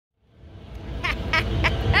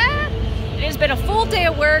been a full day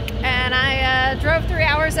of work, and I drove 3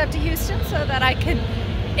 hours up to Houston so that I could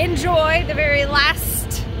enjoy the very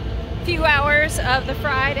last few hours of the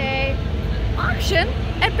Friday auction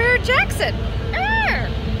at Barrett-Jackson.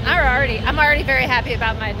 I'm already very happy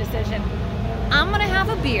about my decision. I'm gonna have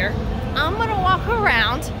a beer, I'm gonna walk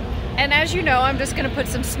around, and as you know, I'm just gonna put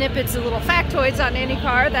some snippets of little factoids on any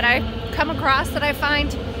car that I come across that I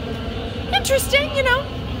find interesting, you know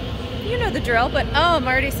the drill. But oh, I'm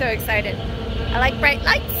already so excited. I like bright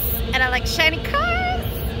lights and I like shiny cars.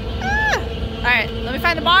 All right, let me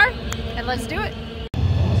find the bar and let's do it.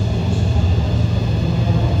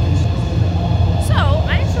 So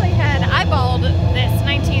I actually had eyeballed this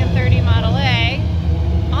 1930 Model A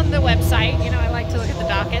on the website. You know, I like to look at the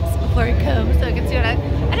dockets before it comes so I can see what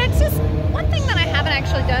and it's just one thing that I haven't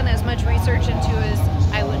actually done as much research into as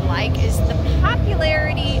I would like is the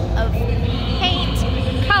popularity of paint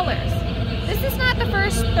colors. This is not the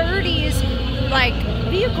first 30s like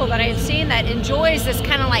vehicle that I've seen that enjoys this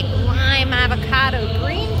kind of like lime avocado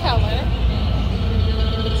green color.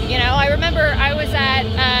 You know, I remember I was at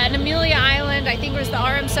an Amelia Island, I think it was the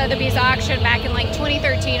RM Sotheby's auction back in like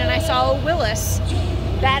 2013, and I saw a Willis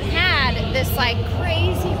that had this like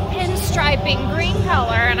crazy pinstriping green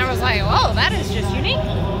color, and I was like, whoa, that is just unique.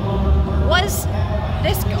 Was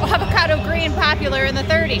this avocado green popular in the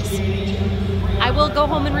 30s? I will go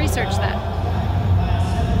home and research that.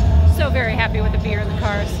 So very happy with the beer and the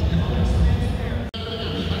cars.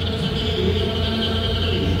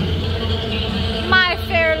 My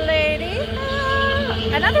fair lady.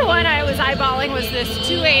 Another one I was eyeballing was this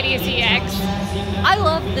 280ZX. I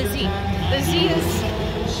love the Z. The Z is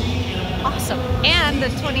awesome. And the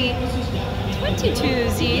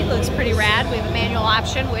 2022Z looks pretty rad. We have a manual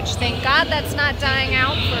option, which thank God that's not dying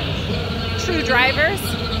out for true drivers.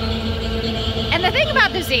 And the thing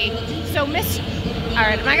about the Z, so all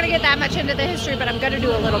right, I'm not gonna get that much into the history, but I'm gonna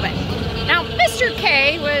do a little bit. Now, Mr.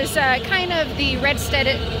 K was kind of the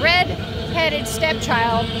red-headed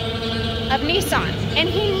stepchild of Nissan, and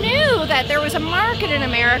he knew that there was a market in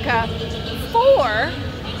America for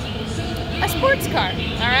a sports car,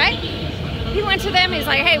 all right? He went to them, he's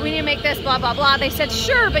like, hey, we need to make this, blah, blah, blah. They said,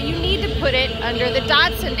 sure, but you need to put it under the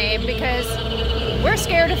Datsun name because we're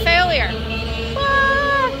scared of failure.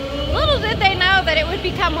 Little did they know that it would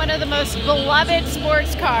become one of the most beloved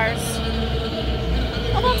sports cars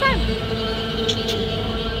of all time.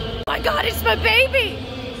 Oh my God, it's my baby.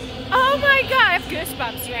 Oh my God, I have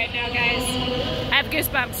goosebumps right now, guys. I have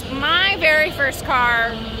goosebumps. My very first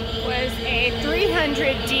car was a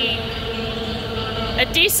 300D, a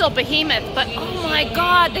diesel behemoth, but oh my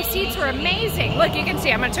God, the seats were amazing. Look, you can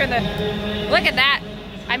see, I'm gonna turn look at that.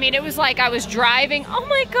 I mean, it was like I was driving. Oh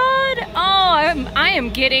my God. Oh, I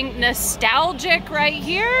am getting nostalgic right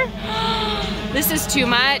here. This is too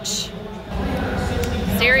much.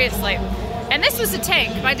 Seriously. And this was a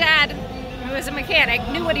tank. My dad, who was a mechanic,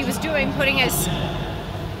 knew what he was doing, putting his,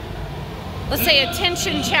 let's say,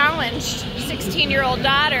 attention-challenged 16-year-old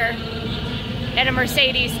daughter in a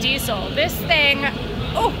Mercedes diesel. This thing,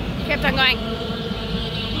 oh, kept on going.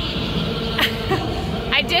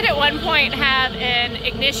 I did at one point have an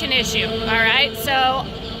ignition issue, all right? So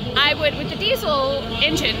I would, with the diesel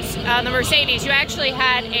engines on the Mercedes, you actually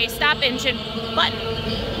had a stop engine button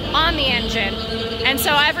on the engine. And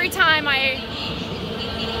so every time I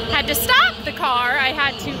had to stop the car, I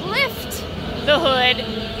had to lift the hood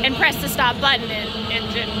and press the stop button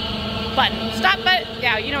engine button. Stop button,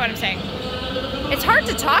 yeah, you know what I'm saying. It's hard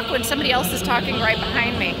to talk when somebody else is talking right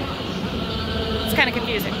behind me. It's kind of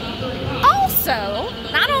confusing. Also,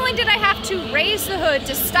 not only did I have to raise the hood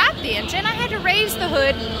to stop the engine, I had to raise the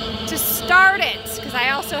hood to start it because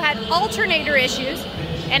I also had alternator issues.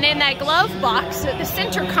 And in that glove box at the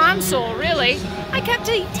center console, really, I kept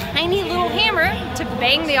a tiny little hammer to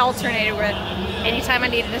bang the alternator with anytime I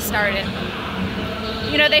needed to start it.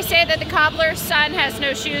 You know, they say that the cobbler's son has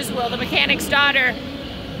no shoes. Well, the mechanic's daughter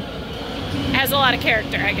has a lot of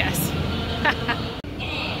character, I guess.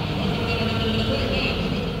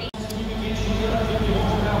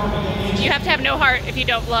 You have to have no heart if you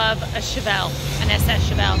don't love a Chevelle, an SS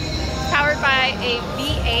Chevelle. It's powered by a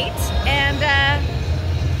V8, and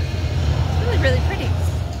it's really, really pretty.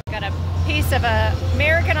 Got a piece of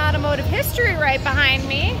American automotive history right behind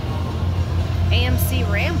me. AMC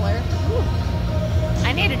Rambler. Ooh.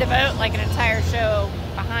 I need to devote like an entire show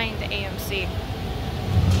behind AMC.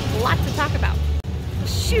 A lot to talk about.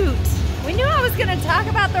 Shoot, we knew I was gonna talk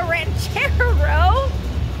about the Ranchero.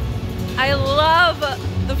 I love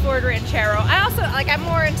the Ford Ranchero. I also, like, I'm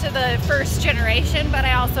more into the first generation, but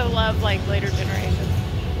I also love like later generations.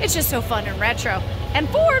 It's just so fun and retro. And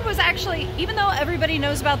Ford was actually, even though everybody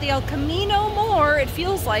knows about the El Camino more, it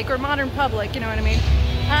feels like, or modern public, you know what I mean?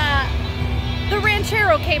 The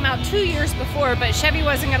Ranchero came out 2 years before, but Chevy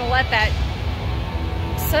wasn't gonna let that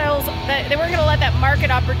they weren't gonna let that market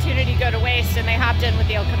opportunity go to waste, and they hopped in with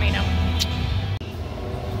the El Camino.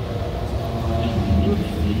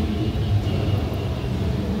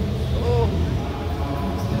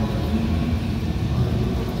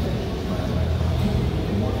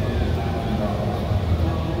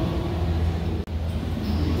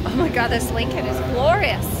 Oh my God, this Lincoln is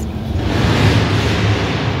glorious.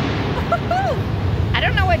 I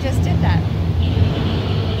don't know what just did that.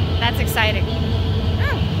 That's exciting.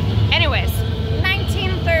 Anyways,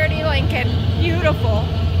 1930 Lincoln, beautiful.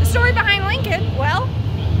 The story behind Lincoln, well,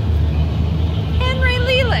 Henry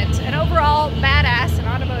Leland, an overall badass in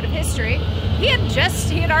automotive history. He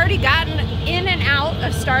had already gotten in and out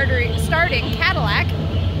of starting Cadillac.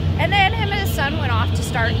 And then him and his son went off to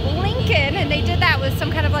start Lincoln, and they did that with some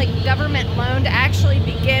kind of like government loan to actually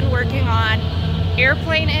begin working on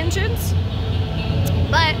airplane engines.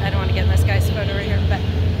 But, I don't want to get in this guy's photo right here,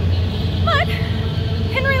 but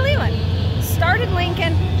Henry Leland started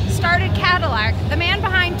Lincoln, started Cadillac, the man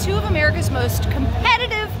behind two of America's most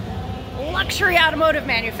competitive luxury automotive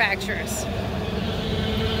manufacturers.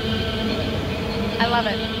 I love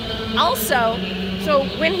it. Also, so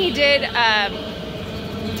when he did, I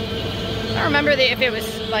don't remember if it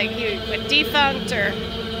was like he went defunct or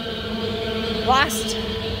lost,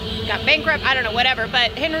 got bankrupt, I don't know, whatever,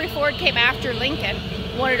 but Henry Ford came after Lincoln,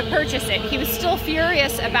 wanted to purchase it. He was still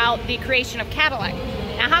furious about the creation of Cadillac.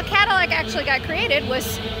 Now, how Cadillac actually got created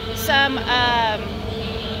was some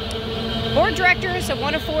board directors of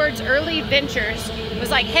one of Ford's early ventures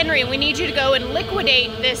was like, Henry, we need you to go and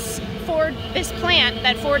liquidate this plant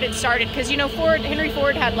that Ford had started, because you know Henry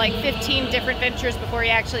Ford had like 15 different ventures before he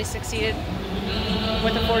actually succeeded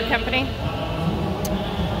with the Ford company.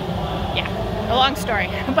 Yeah, a long story,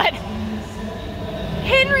 but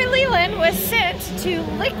Henry Leland was sent to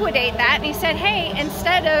liquidate that, and he said, hey,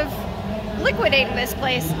 instead of liquidating this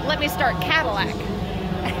place, let me start Cadillac.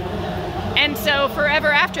 And so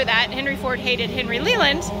forever after that, Henry Ford hated Henry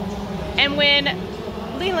Leland, and when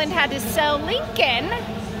Leland had to sell Lincoln,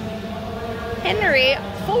 Henry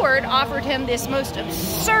Ford offered him this most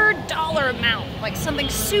absurd dollar amount, like something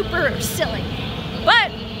super silly,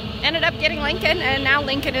 but ended up getting Lincoln, and now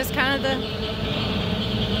Lincoln is kind of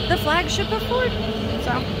the flagship of Ford.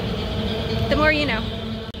 So, the more you know.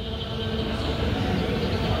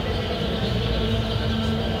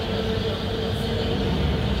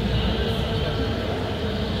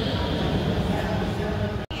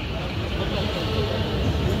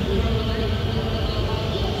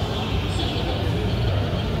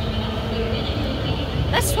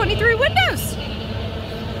 That's 23 windows.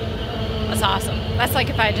 That's awesome. That's like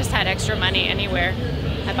if I just had extra money anywhere,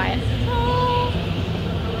 I'd buy it.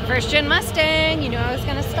 First gen Mustang, you know I was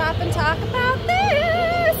gonna stop and talk about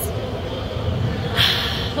this.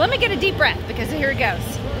 Let me get a deep breath, because here it goes.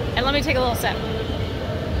 And let me take a little sip.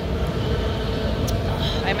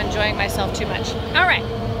 Oh, I'm enjoying myself too much. All right.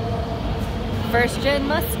 First gen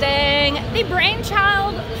Mustang, the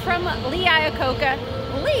brainchild from Lee Iacocca.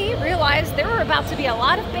 Lee realized there were about to be a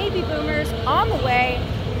lot of baby boomers on the way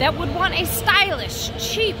that would want a stylish,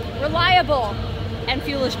 cheap, reliable, and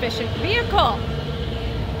fuel-efficient vehicle.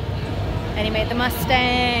 And he made the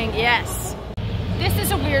Mustang, yes. This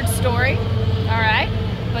is a weird story, all right?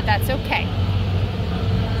 But that's okay.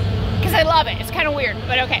 Because I love it, it's kind of weird,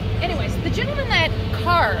 but okay. Anyways, the gentleman that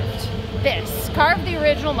carved the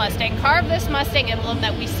original Mustang, carved this Mustang emblem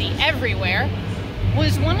that we see everywhere,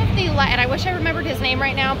 was one of the, and I wish I remembered his name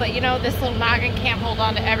right now, but you know, this little noggin can't hold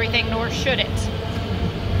on to everything, nor should it.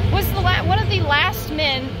 Was one of the last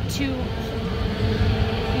men to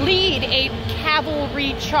lead a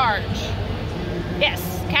cavalry charge.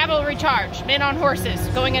 Yes, cavalry charge, men on horses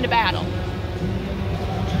going into battle.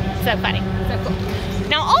 So funny, so cool.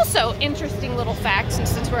 Now also, interesting little fact,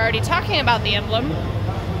 since we're already talking about the emblem.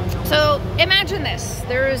 So imagine this,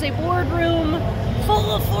 there is a boardroom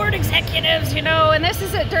full of Ford executives, you know, and this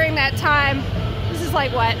is during that time. This is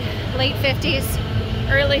like what, late 50s,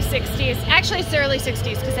 early 60s. Actually, it's the early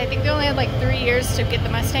 60s, because I think they only had like 3 years to get the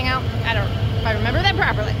Mustang out. I don't know if I remember that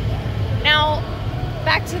properly. Now,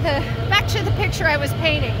 back to the picture I was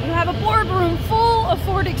painting. You have a boardroom full of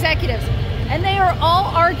Ford executives, and they are all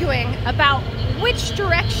arguing about which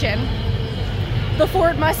direction the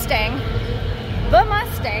Ford Mustang,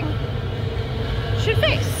 should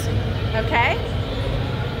face, okay?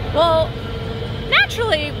 Well,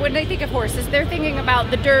 naturally, when they think of horses, they're thinking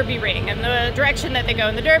about the Derby ring and the direction that they go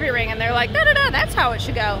in the Derby ring, and they're like, da-da-da, that's how it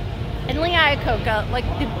should go. And Lee Iacocca, like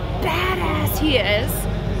the badass he is,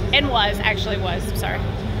 and sorry,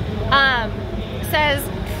 says,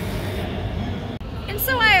 and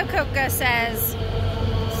so Iacocca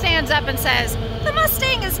stands up and says, the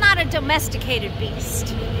Mustang is not a domesticated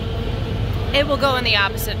beast. It will go in the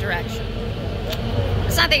opposite direction.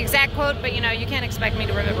 It's not the exact quote, but you know, you can't expect me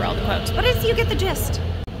to remember all the quotes, but you get the gist.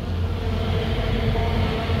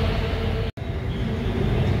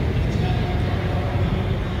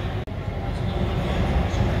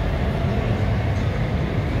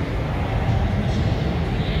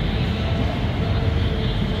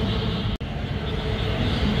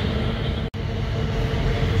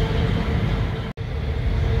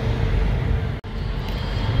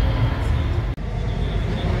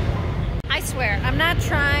 I'm not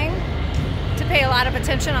trying to pay a lot of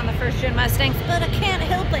attention on the first gen Mustangs, but I can't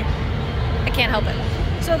help it. I can't help it.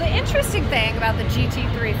 So the interesting thing about the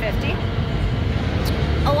GT350,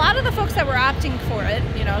 a lot of the folks that were opting for it,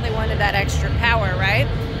 you know, they wanted that extra power, right?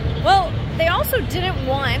 Well, they also didn't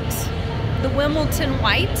want the Wimbledon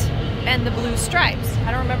white and the blue stripes.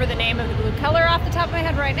 I don't remember the name of the blue color off the top of my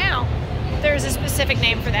head right now. There's a specific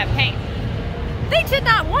name for that paint. They did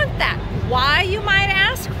not want that. Why, you might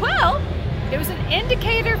ask? Well, it was an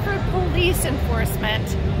indicator for police enforcement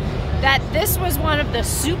that this was one of the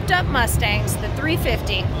souped up Mustangs, the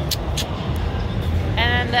 350.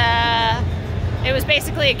 And it was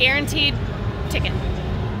basically a guaranteed ticket.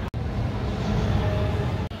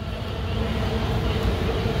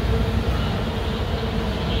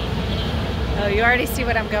 Oh, you already see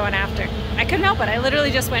what I'm going after. I couldn't help it. I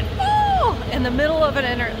literally just went, oh, in the middle of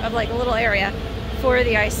like a little area for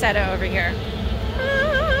the Isetta over here.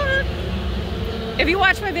 If you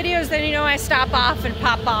watch my videos, then you know I stop off and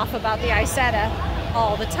pop off about the Isetta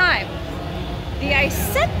all the time. The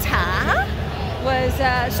Isetta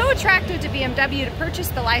was so attractive to BMW to purchase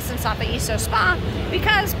the license off of ISO Spa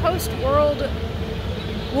because post-World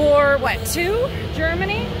War, II,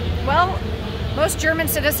 Germany? Well, most German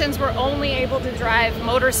citizens were only able to drive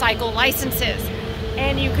motorcycle licenses.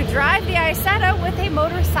 And you could drive the Isetta with a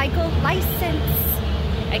motorcycle license.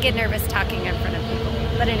 I get nervous talking in front of people.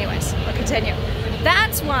 But anyways, we'll continue.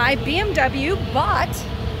 That's why BMW bought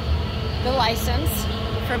the license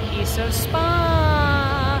from ISO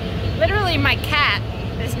Spa. Literally, my cat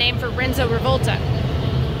is named for Renzo Revolta,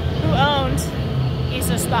 who owned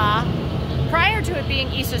ISO Spa. Prior to it being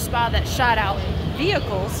ISO Spa that shot out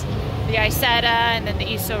vehicles, the Isetta and then the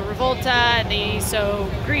ISO Revolta and the ISO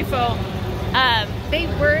Grifo, they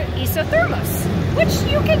were Isothermos,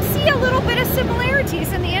 which you can see a little bit of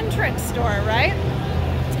similarities in the entrance store, right?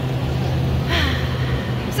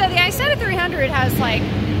 So the Isetta 300 has like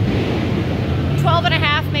 12 and a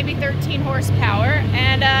half, maybe 13 horsepower,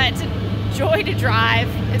 and it's a joy to drive.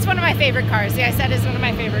 It's one of my favorite cars. The Isetta is one of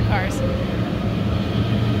my favorite cars.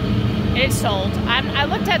 It's sold. I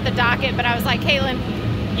looked at the docket, but I was like, Caitlin,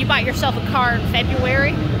 you bought yourself a car in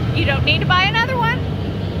February. You don't need to buy another one.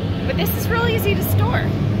 But this is real easy to store.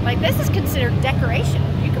 Like, this is considered decoration.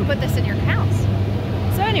 You can put this in your house.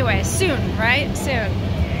 So anyway, soon, right? Soon.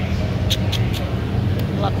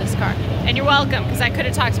 Love this car. And you're welcome, because I could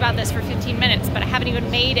have talked about this for 15 minutes, but I haven't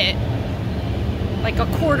even made it like a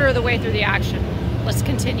quarter of the way through the action. Let's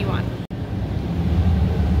continue on.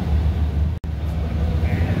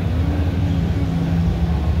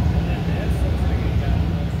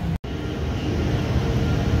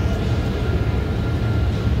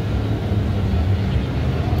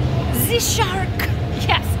 The shark!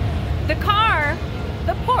 Yes, the car,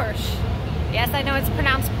 the Porsche. Yes, I know it's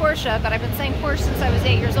pronounced Porsche, but I've been saying Porsche since I was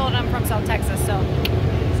 8 years old and I'm from South Texas, so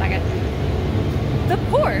second. The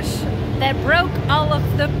Porsche that broke all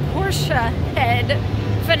of the Porsche head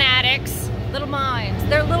fanatics' little minds.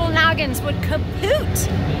 Their little noggins would kaput.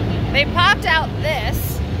 They popped out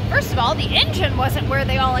this. First of all, the engine wasn't where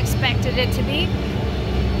they all expected it to be.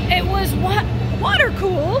 It was water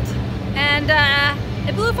cooled, and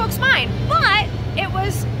it blew folks' mind, but it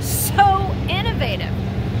was so innovative.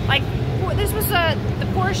 Like, this was the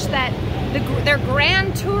Porsche that, their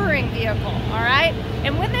grand touring vehicle, all right?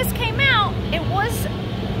 And when this came out, it was,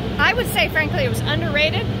 I would say, frankly, it was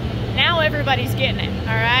underrated. Now everybody's getting it,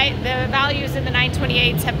 all right? The values in the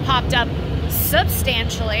 928s have popped up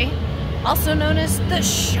substantially, also known as the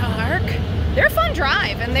Shark. They're a fun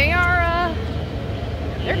drive, and they are,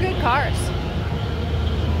 they're good cars.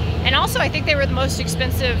 And also, I think they were the most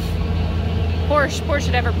expensive Porsche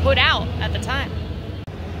had ever put out at the time.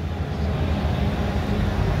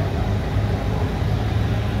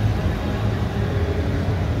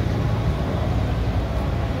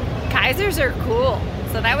 Kaisers are cool.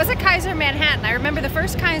 So that was a Kaiser Manhattan. I remember the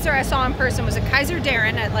first Kaiser I saw in person was a Kaiser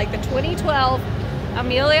Darren at like the 2012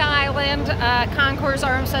 Amelia Island Concourse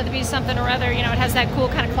Arm Sotheby's something or other. You know, it has that cool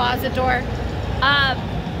kind of closet door.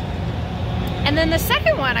 And then the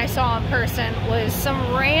second one I saw in person was some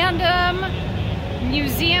random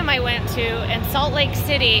museum I went to in Salt Lake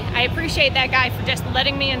City. I appreciate that guy for just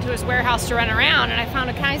letting me into his warehouse to run around, and I found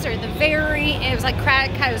a Kaiser. It was like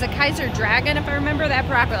it was a Kaiser Dragon, if I remember that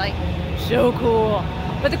properly. So cool.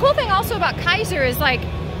 But the cool thing also about Kaiser is like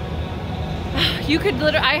you could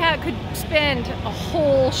literally, could spend a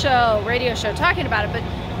whole radio show talking about it. But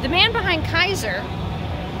the man behind Kaiser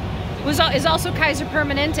is also Kaiser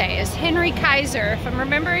Permanente, is Henry Kaiser, if I'm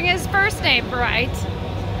remembering his first name right.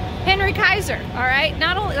 Henry Kaiser, all right?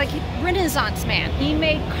 Not only, like, Renaissance man. He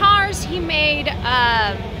made cars, he made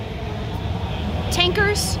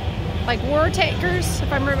tankers, like war tankers,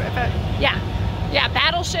 if I remember, yeah,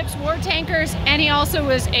 battleships, war tankers, and he also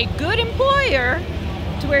was a good employer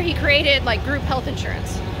to where he created, like, group health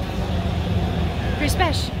insurance. Pretty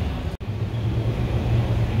special.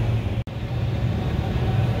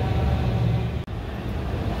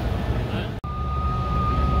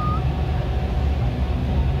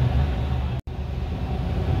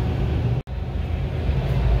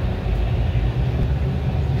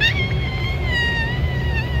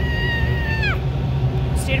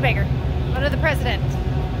 Studebaker, one of the presidents.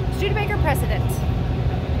 Studebaker president.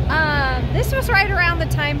 This was right around the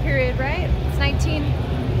time period, right? It's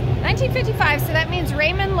 1955, so that means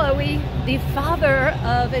Raymond Loewy, the father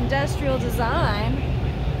of industrial design.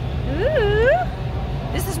 Ooh.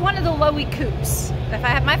 This is one of the Loewy coupes. If I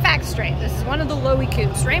have my facts straight, this is one of the Loewy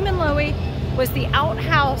coupes. Raymond Loewy was the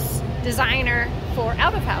out-of-house designer for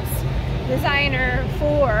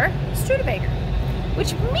Studebaker,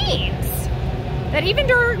 which means that even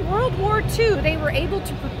during World War II, they were able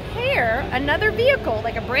to prepare another vehicle,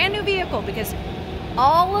 like a brand new vehicle, because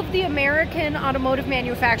all of the American automotive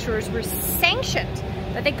manufacturers were sanctioned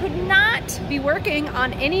that they could not be working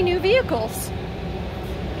on any new vehicles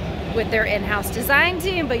with their in-house design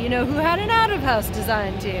team. But you know who had an out-of-house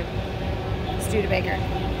design team? Studebaker.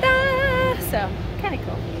 So, kind of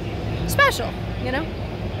cool. Special, you know?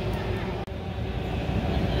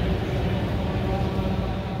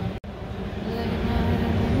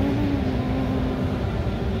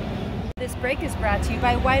 This break is brought to you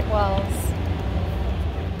by White Walls.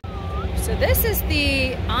 So this is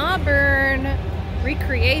the Auburn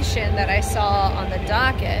recreation that I saw on the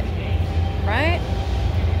docket, right?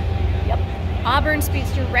 Yep. Auburn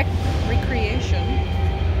Speedster recreation.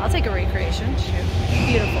 I'll take a recreation. Shoot.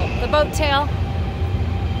 Beautiful. The boat tail.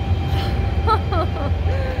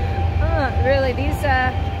 Really, these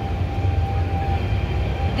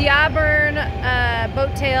the Auburn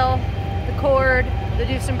boat tail, the Cord, the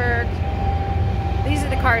Duesenberg. These are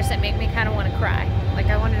the cars that make me kind of want to cry. Like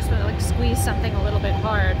I want to just like squeeze something a little bit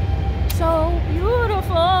hard. So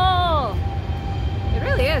beautiful. It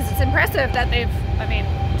really is. It's impressive that they've, I mean,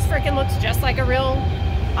 this freaking looks just like a real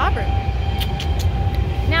Auburn.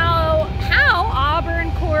 Now, how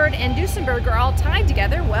Auburn, Cord, and Duesenberg are all tied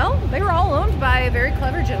together? Well, they were all owned by a very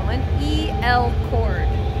clever gentleman, E.L. Cord.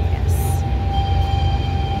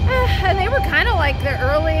 And they were kind of like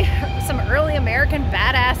some early American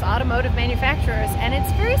badass automotive manufacturers, and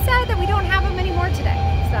it's very sad that we don't have them anymore today.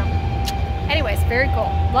 So, anyways, very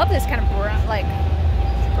cool. Love this kind of brown, like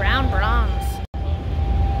brown bronze.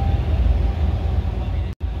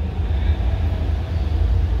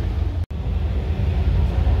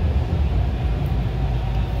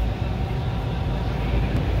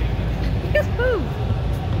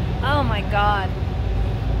 Oh my God!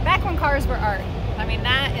 Back when cars were art. I mean,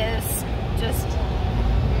 that is just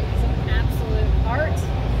some absolute art.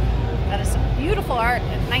 That is some beautiful art.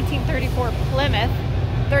 1934 Plymouth,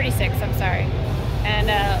 36, I'm sorry. And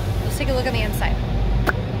let's take a look on the inside.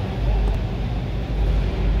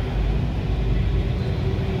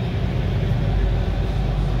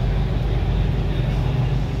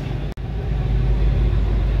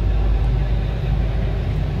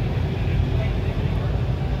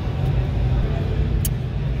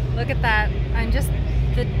 Look at that. And just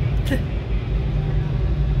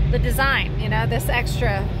the design, you know, this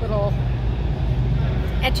extra little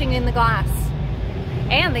etching in the glass.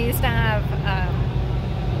 And they used to have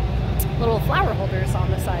little flower holders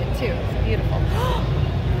on the side too. It's beautiful.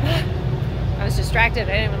 I was distracted.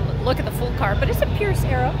 I didn't even look at the full car, but it's a Pierce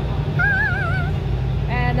Arrow.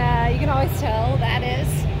 And you can always tell that is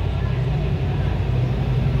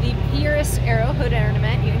the Pierce Arrow hood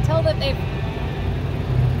ornament. You can tell that they've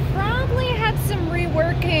probably had some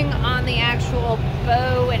reworking on the actual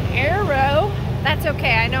bow and arrow. That's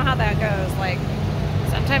okay. I know how that goes. Like,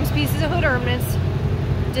 Sometimes pieces of hood ornaments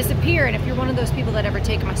disappear, and if you're one of those people that ever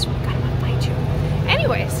take them, I swear to God, I'm gonna fight you.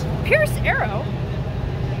 Anyways, Pierce Arrow,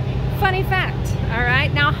 funny fact, all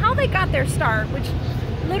right? Now, how they got their start, which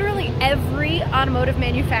literally every automotive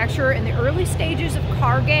manufacturer in the early stages of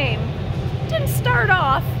car game didn't start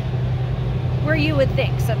off where you would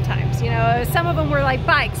think sometimes. You know, some of them were like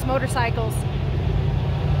bikes, motorcycles,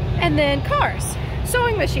 and then cars,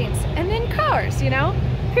 sewing machines, and then cars, you know?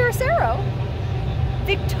 Pierce Arrow,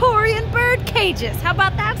 Victorian bird cages. How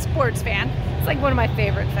about that, sports fan? It's like one of my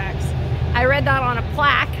favorite facts. I read that on a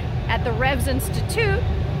plaque at the Revs Institute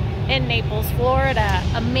in Naples, Florida.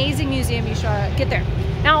 Amazing museum, you should get there.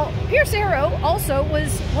 Now, Pierce Arrow also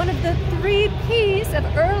was one of the 3 Ps of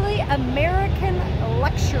early American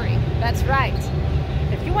luxury. That's right.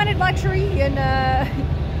 If you wanted luxury in,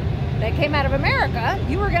 that came out of America,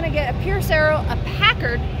 you were gonna get a Pierce Arrow, a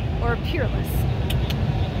Packard, or a Peerless.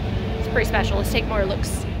 It's pretty special. Let's take more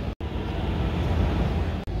looks.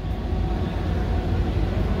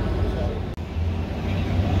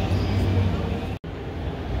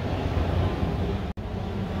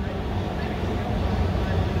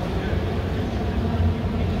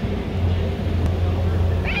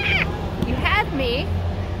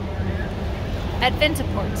 At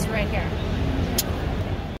Ventaports right here.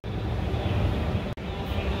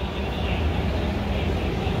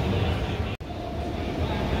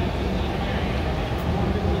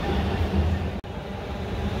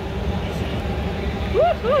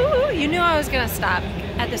 Woohoo! You knew I was gonna stop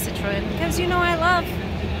at the Citroën because you know I love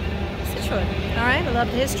Citroën. All right, I love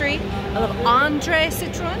the history. I love Andre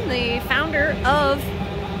Citroën, the founder of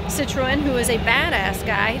Citroën, who is a badass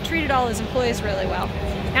guy. He treated all his employees really well.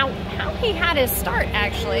 Now, how he had his start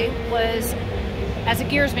actually was as a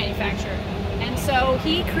gears manufacturer. And so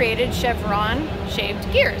he created chevron-shaped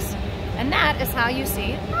gears. And that is how you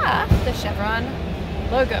see the chevron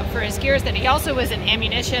logo for his gears. That he also was in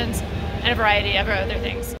ammunitions and a variety of other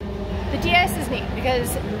things. The DS is neat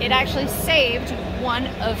because it actually saved one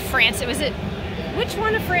of France. Which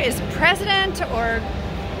one of France? Is president or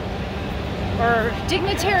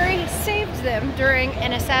dignitary saved them during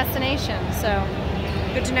an assassination. So,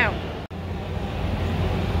 good to know.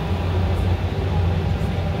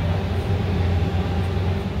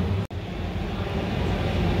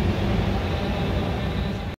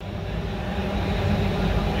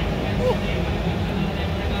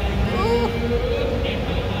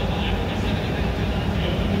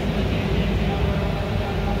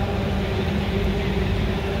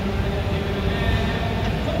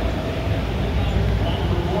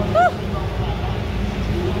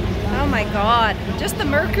 God, just the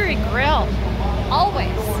Mercury grill, always.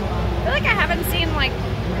 I feel like I haven't seen like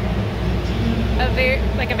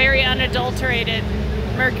a very unadulterated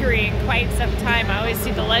Mercury in quite some time. I always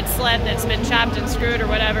see the lead sled that's been chopped and screwed or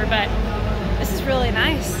whatever, but this is really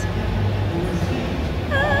nice.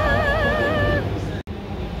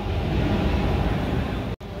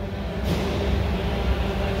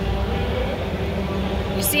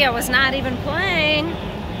 You see, I was not even playing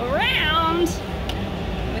around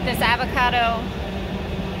this avocado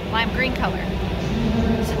lime green color.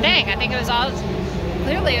 So dang, I think it was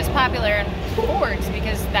clearly it was popular in Fords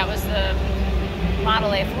because that was the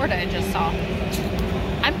Model A Ford I just saw.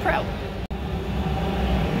 I'm pro.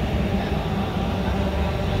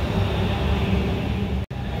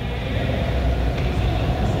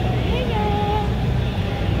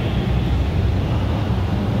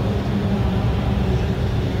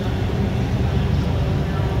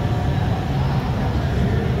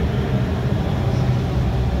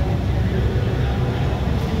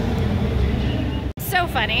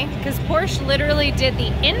 Funny because Porsche literally did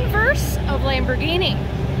the inverse of Lamborghini.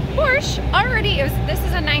 Porsche already this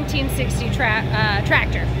is a 1960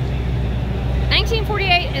 tractor.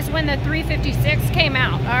 1948 is when the 356 came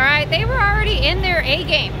out. All right, they were already in their A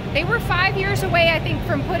game. They were 5 years away, I think,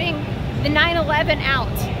 from putting the 911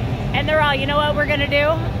 out, and they're all, you know what we're gonna do?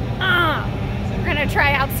 We're gonna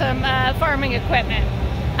try out some farming equipment.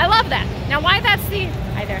 I love that. Now, why that's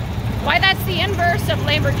the inverse of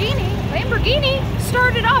Lamborghini? Lamborghini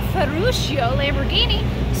started off, Ferruccio Lamborghini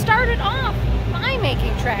started off by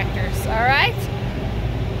making tractors, all right?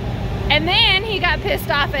 And then he got pissed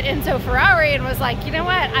off at Enzo Ferrari and was like, you know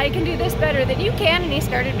what, I can do this better than you can, and he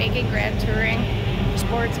started making Grand Touring,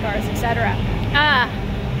 sports cars, etc.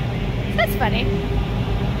 That's funny.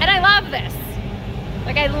 And I love this.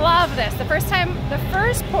 Like, I love this. The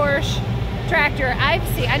first Porsche tractor I've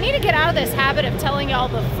seen. I need to get out of this habit of telling y'all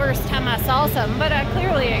the first time I saw something, but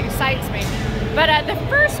clearly it excites me. But the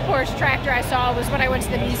first Porsche tractor I saw was when I went to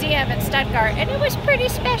the museum in Stuttgart, and it was pretty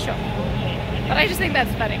special. But I just think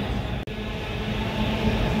that's funny.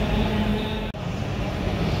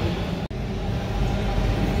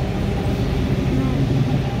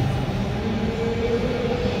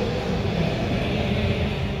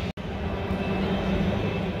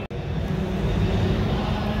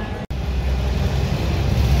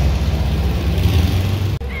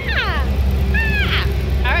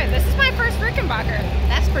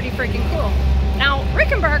 freaking cool. Now,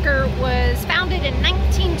 Rickenbacker was founded in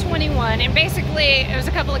 1921, and basically it was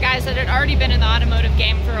a couple of guys that had already been in the automotive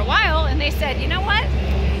game for a while, and they said, you know what?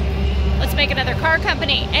 Let's make another car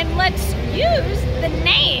company, and let's use the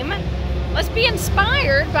name. Let's be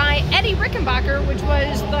inspired by Eddie Rickenbacker, which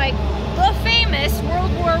was like the famous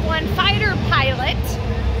World War I fighter pilot,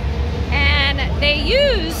 and they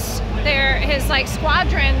use his like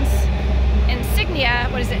squadron's insignia.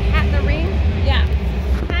 What is it? Hat in the ring? Yeah.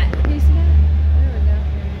 Hat. Can you see that? There we go.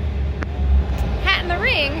 Hat in the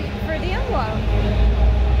ring for the emblem.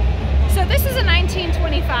 So this is a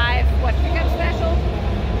 1925 what pickup special?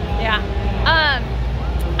 Yeah.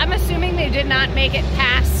 I'm assuming they did not make it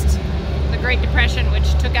past the Great Depression,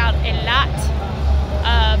 which took out a lot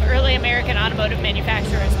of early American automotive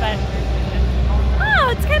manufacturers, but oh,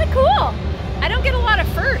 it's kind of cool. I don't get a lot of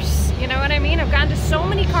firsts, you know what I mean? I've gone to so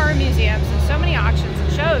many car museums and so many auctions and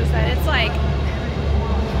shows that it's like,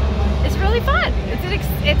 it's really fun.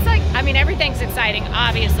 It's like, I mean, everything's exciting.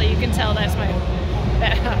 Obviously, you can tell that's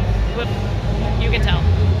you can tell.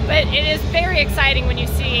 But it is very exciting when you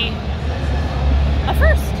see a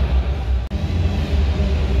first.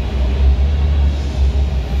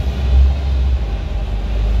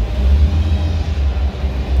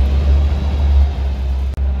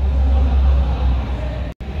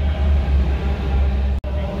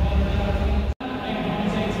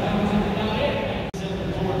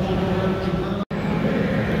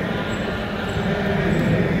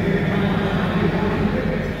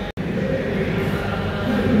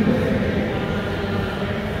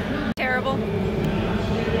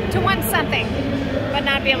 To want something, but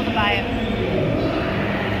not be able to buy it.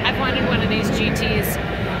 I've wanted one of these GTs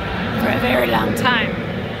for a very long time.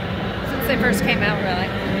 Since they first came out, really.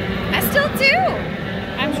 I still do.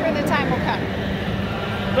 I'm sure the time will come.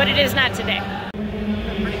 But it is not today.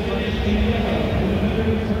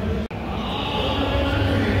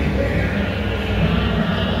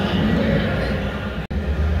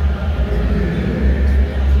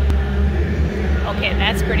 Okay,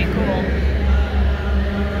 that's pretty cool.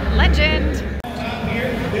 Legend.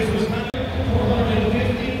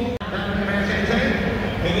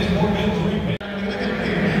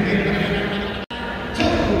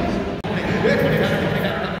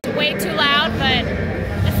 It's way too loud, but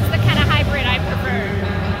this is the kind of hybrid I prefer.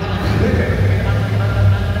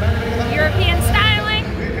 European styling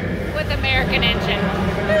with American engine.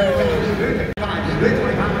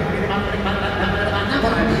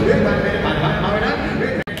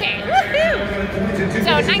 Okay, woohoo!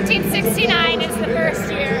 So 1969 is the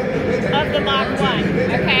first year of the Mach 1,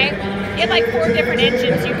 okay? You had like 4 different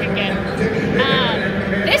engines you could get.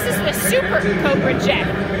 This is the Super Cobra Jet.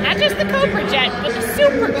 Not just the Cobra Jet, but the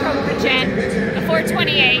Super Cobra Jet, the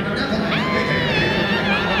 428.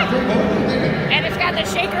 And it's got the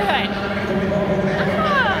shaker hood.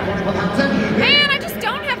 Man, I just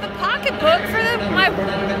don't have the pocketbook for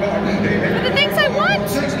the things I want.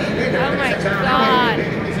 Oh my God.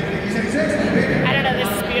 I don't know, this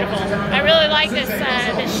is beautiful. I really like this,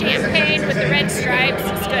 the champagne with the red stripes.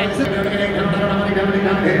 It's good.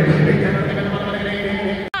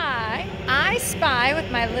 I spy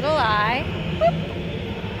with my little eye. Whoop.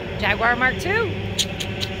 Jaguar Mark II.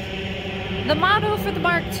 The motto for the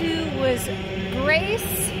Mark II was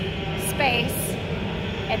grace, space,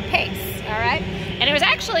 and pace, all right? And it was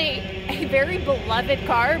actually a very beloved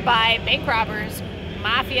car by bank robbers,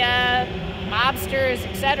 mafia, mobsters,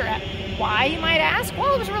 etc. Why, you might ask?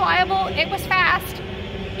 Well, it was reliable, it was fast,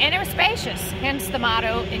 and it was spacious. Hence the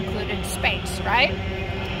motto included space, right?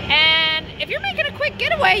 And if you're making a quick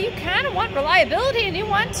getaway, you kind of want reliability, and you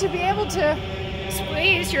want to be able to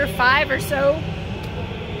squeeze your 5 or so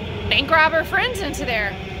bank robber friends into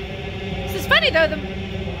there. This is funny though, the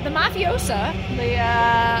mafiosa, the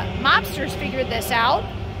mobsters figured this out,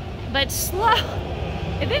 but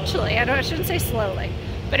eventually, I shouldn't say slowly,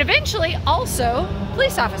 but eventually also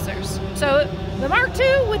police officers. So the Mark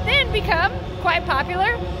II would then become quite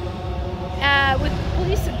popular with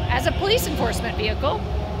police as a police enforcement vehicle,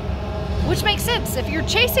 which makes sense. If you're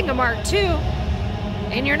chasing a Mark II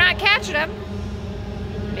and you're not catching them,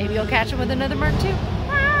 maybe you'll catch them with another Mark II.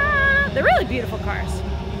 They're really beautiful cars.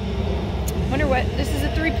 Wonder what, this is a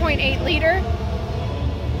 3.8 liter.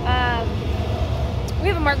 We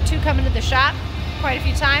have a Mark II coming to the shop quite a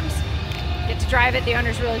few times. Get to drive it, the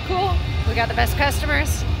owner's really cool. We got the best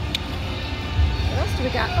customers. What else do we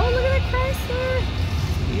got? Oh, look at that Chrysler.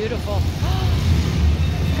 It's beautiful.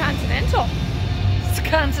 It's Continental. It's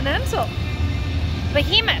Continental.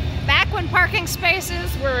 Behemoth. Back when parking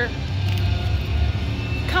spaces were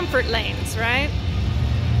comfort lanes, right?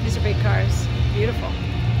 These are big cars. Beautiful.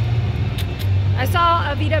 I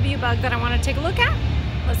saw a VW bug that I want to take a look at.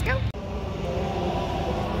 Let's go.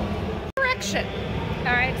 Correction.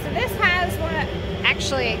 All right, so this has what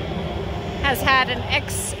actually has had an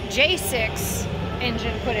XJ6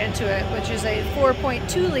 engine put into it, which is a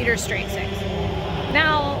 4.2 liter straight six.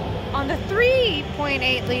 Now, on the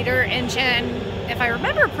 3.8 liter engine, if I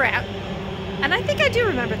remember correctly, and I think I do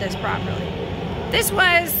remember this properly, this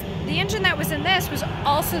was the engine that was in this was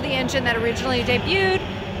also the engine that originally debuted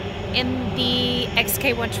in the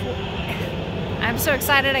XK120. I'm so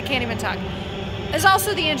excited I can't even talk. It's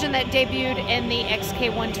also the engine that debuted in the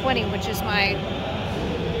XK120, which is my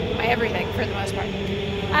everything for the most part.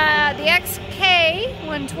 The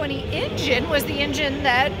XK120 engine was the engine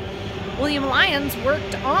that William Lyons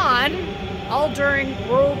worked on all during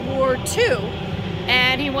World War II.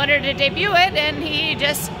 And he wanted to debut it, and he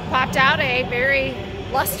just popped out a very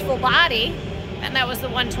lustful body, and that was the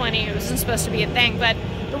 120. It wasn't supposed to be a thing, but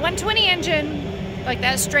the 120 engine, like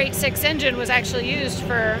that straight six engine, was actually used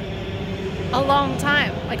for a long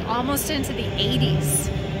time, like almost into the 80s,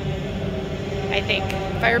 I think,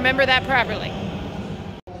 if I remember that properly.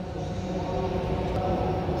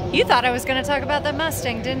 You thought I was going to talk about that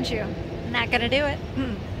Mustang, didn't you? Not going to do it.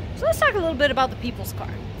 So let's talk a little bit about the people's car.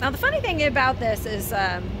 Now, the funny thing about this is,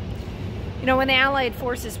 you know, when the Allied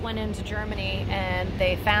forces went into Germany and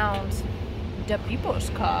they found the people's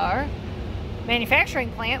car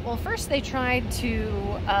manufacturing plant, well, first they tried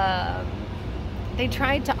to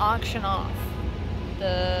auction off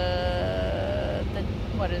the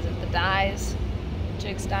what is it, the dies,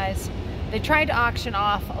 jigs dies. They tried to auction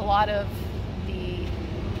off a lot of the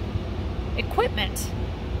equipment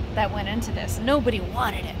that went into this. Nobody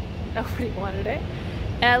wanted it. Nobody wanted it.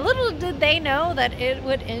 Little did they know that it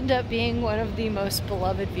would end up being one of the most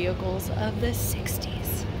beloved vehicles of the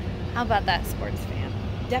 60s. How about that, sports fan?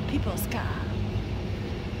 That people's car.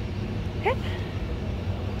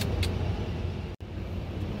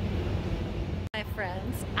 My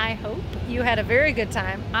friends, I hope you had a very good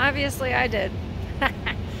time. Obviously I did.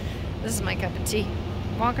 This is my cup of tea.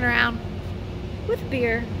 Walking around with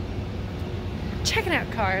beer, checking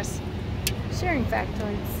out cars, sharing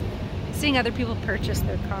factoids, seeing other people purchase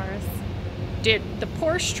their cars. Dude, the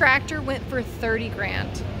Porsche Tractor went for 30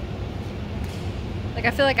 grand. Like,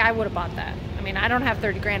 I feel like I would have bought that. I mean, I don't have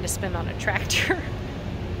 30 grand to spend on a tractor.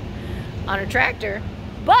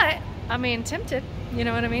 But, I mean, tempted. You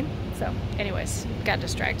know what I mean? So, anyways, got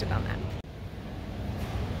distracted on that.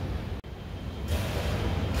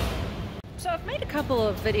 So, I've made a couple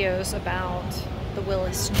of videos about the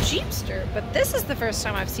Willys Jeepster, but this is the first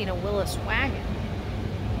time I've seen a Willys wagon.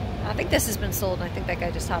 I think this has been sold, and I think that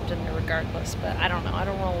guy just hopped in there regardless, but I don't know. I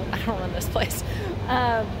don't run this place.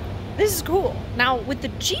 This is cool. Now, with the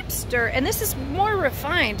Jeepster, and this is more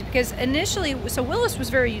refined, because initially, so Willys was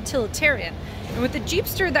very utilitarian, and with the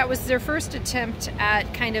Jeepster, that was their first attempt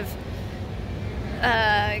at kind of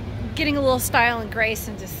getting a little style and grace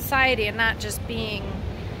into society, and not just being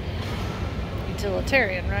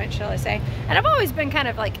utilitarian, right, shall I say. And I've always been kind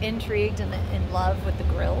of like intrigued and in love with the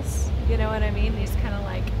grills, you know what I mean? These kind of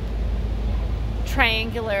like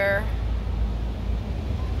triangular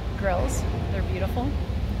grills. They're beautiful.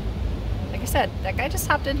 Like I said, that guy just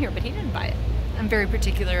hopped in here, but he didn't buy it. I'm very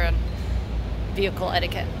particular on vehicle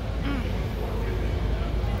etiquette.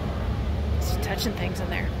 Just touching things in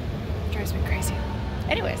there. It drives me crazy.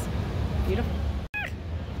 Anyways, beautiful.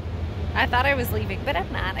 I thought I was leaving, but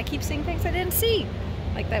I'm not. I keep seeing things I didn't see.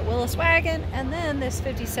 Like that Willys wagon, and then this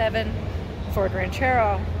 57 Ford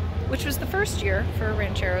Ranchero, which was the first year for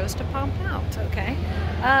Rancheros to pump out, okay?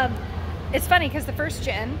 It's funny, because the first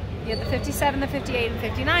gen, you had the 57, the 58, and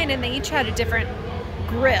 59, and they each had a different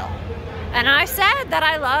grill. And I said that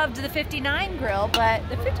I loved the 59 grill, but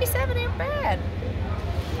the 57 ain't bad.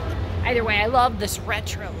 Either way, I love this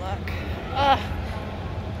retro look. Ugh.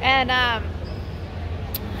 And,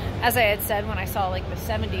 as I had said when I saw like the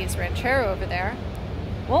 70s Ranchero over there,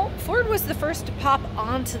 well, Ford was the first to pop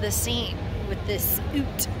onto the scene with this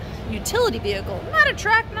utility vehicle. Not a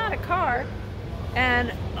truck, not a car.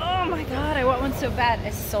 And oh my god, I want one so bad.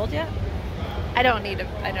 Is it sold yet? I don't need to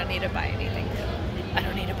buy anything. I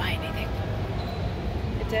don't need to buy anything.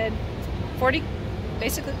 It did 40,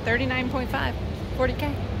 basically 39.5,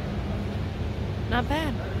 40K. Not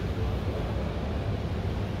bad.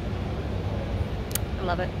 I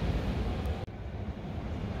love it.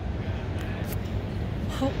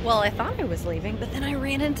 Well, I thought I was leaving, but then I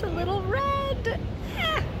ran into Little Red.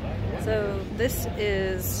 So this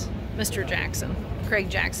is Mr. Jackson, Craig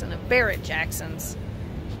Jackson of Barrett-Jackson's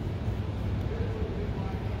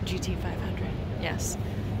GT500. Yes,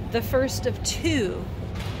 the first of two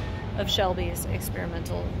of Shelby's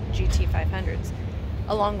experimental GT500s,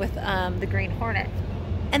 along with the Green Hornet.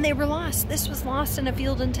 And they were lost. This was lost in a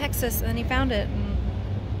field in Texas, and he found it and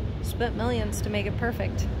spent millions to make it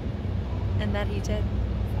perfect. And that he did.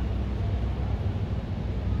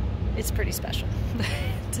 It's pretty special,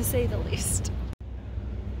 to say the least.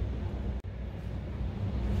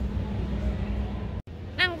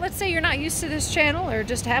 Now, let's say you're not used to this channel or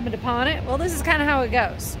just happened upon it. Well, this is kind of how it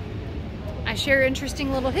goes. I share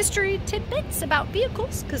interesting little history tidbits about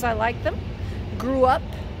vehicles because I like them. Grew up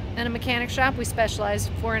in a mechanic shop. We specialized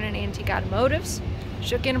in foreign and antique automotives.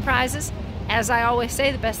 Shook Enterprises. As I always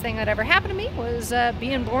say, the best thing that ever happened to me was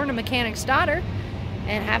being born a mechanic's daughter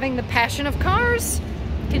and having the passion of cars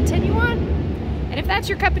continue on. And if that's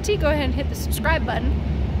your cup of tea, go ahead and hit the subscribe button.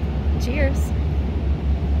 Cheers.